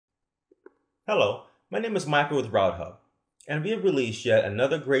Hello, my name is Michael with RouteHub, and we have released yet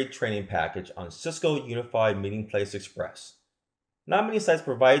another great training package on Cisco Unified MeetingPlace Express. Not many sites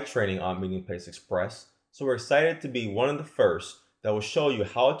provide training on MeetingPlace Express, so we're excited to be one of the first that will show you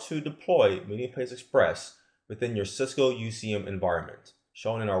how to deploy MeetingPlace Express within your Cisco UCM environment,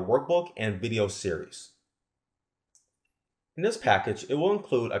 shown in our workbook and video series. In this package, it will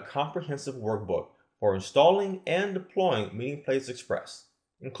include a comprehensive workbook for installing and deploying MeetingPlace Express,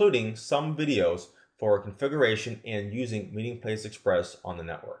 including some videos for configuration and using MeetingPlace Express on the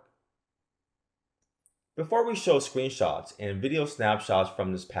network. Before we show screenshots and video snapshots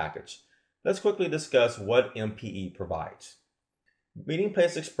from this package, let's quickly discuss what MPE provides.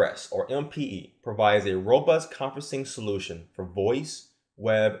 MeetingPlace Express, or MPE, provides a robust conferencing solution for voice,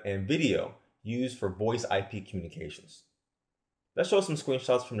 web, and video used for voice IP communications. Let's show some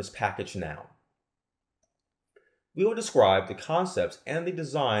screenshots from this package now. We will describe the concepts and the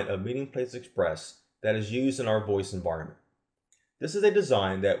design of MeetingPlace Express that is used in our voice environment. This is a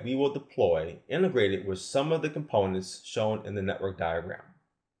design that we will deploy integrated with some of the components shown in the network diagram.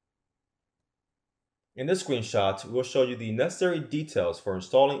 In this screenshot, we will show you the necessary details for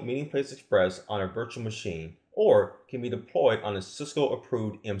installing MeetingPlace Express on a virtual machine or can be deployed on a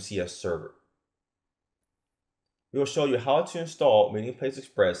Cisco-approved MCS server. We will show you how to install MeetingPlace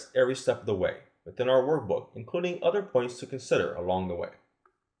Express every step of the way within our workbook, including other points to consider along the way.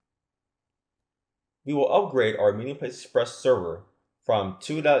 We will upgrade our MeetingPlace Express server from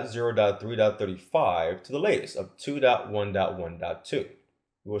 2.0.3.35 to the latest of 2.1.1.2.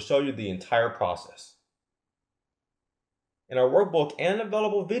 We will show you the entire process. In our workbook and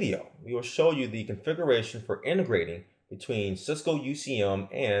available video, we will show you the configuration for integrating between Cisco UCM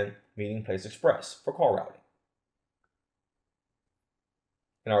and MeetingPlace Express for call routing.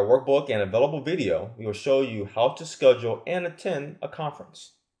 In our workbook and available video, we will show you how to schedule and attend a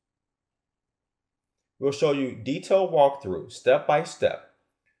conference. We will show you detailed walkthrough step by step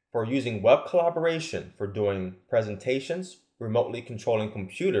for using web collaboration for doing presentations, remotely controlling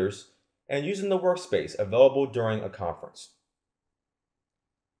computers, and using the workspace available during a conference.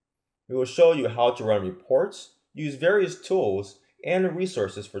 We will show you how to run reports, use various tools, and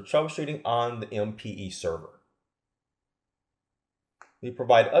resources for troubleshooting on the MPE server. We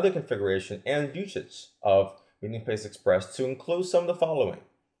provide other configuration and usage of MeetingPlace Express to include some of the following: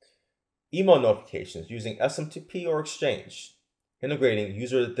 email notifications using SMTP or Exchange, integrating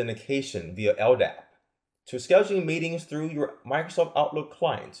user authentication via LDAP, to scheduling meetings through your Microsoft Outlook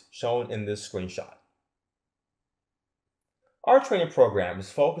client shown in this screenshot. Our training program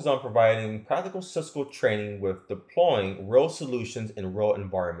is focused on providing practical Cisco training with deploying real solutions in real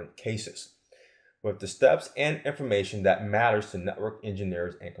environment cases, with the steps and information that matters to network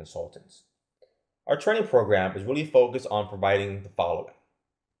engineers and consultants. Our training program is really focused on providing the following: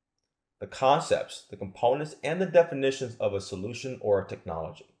 the concepts, the components, and the definitions of a solution or a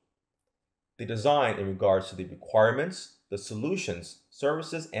technology. The design in regards to the requirements, the solutions,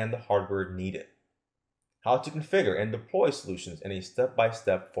 services, and the hardware needed. How to configure and deploy solutions in a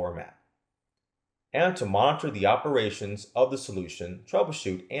step-by-step format. And to monitor the operations of the solution,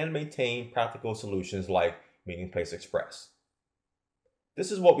 troubleshoot, and maintain practical solutions like MeetingPlace Express. This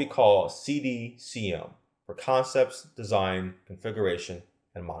is what we call CDCM, for concepts, design, configuration,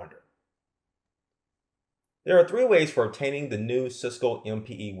 and monitor. There are 3 ways for obtaining the new Cisco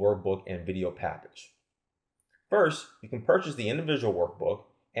MPE workbook and video package. First, you can purchase the individual workbook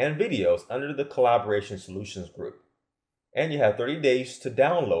and videos under the Collaboration Solutions group, and you have 30 days to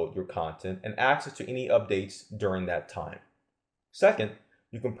download your content and access to any updates during that time. Second,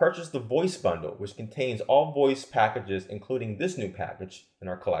 you can purchase the voice bundle, which contains all voice packages, including this new package in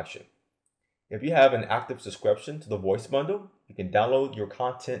our collection. If you have an active subscription to the voice bundle, you can download your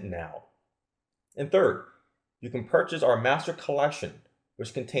content now. And third, you can purchase our master collection,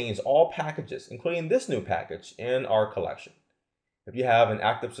 which contains all packages, including this new package in our collection. If you have an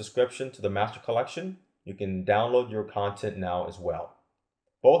active subscription to the master collection, you can download your content now as well.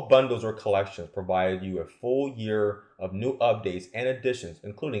 Both bundles or collections provide you a full year of new updates and additions,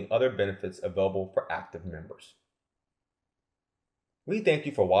 including other benefits available for active members. We thank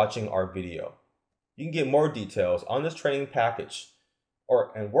you for watching our video. You can get more details on this training package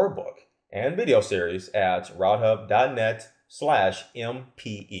and workbook and video series at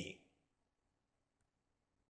routehub.net/MPE.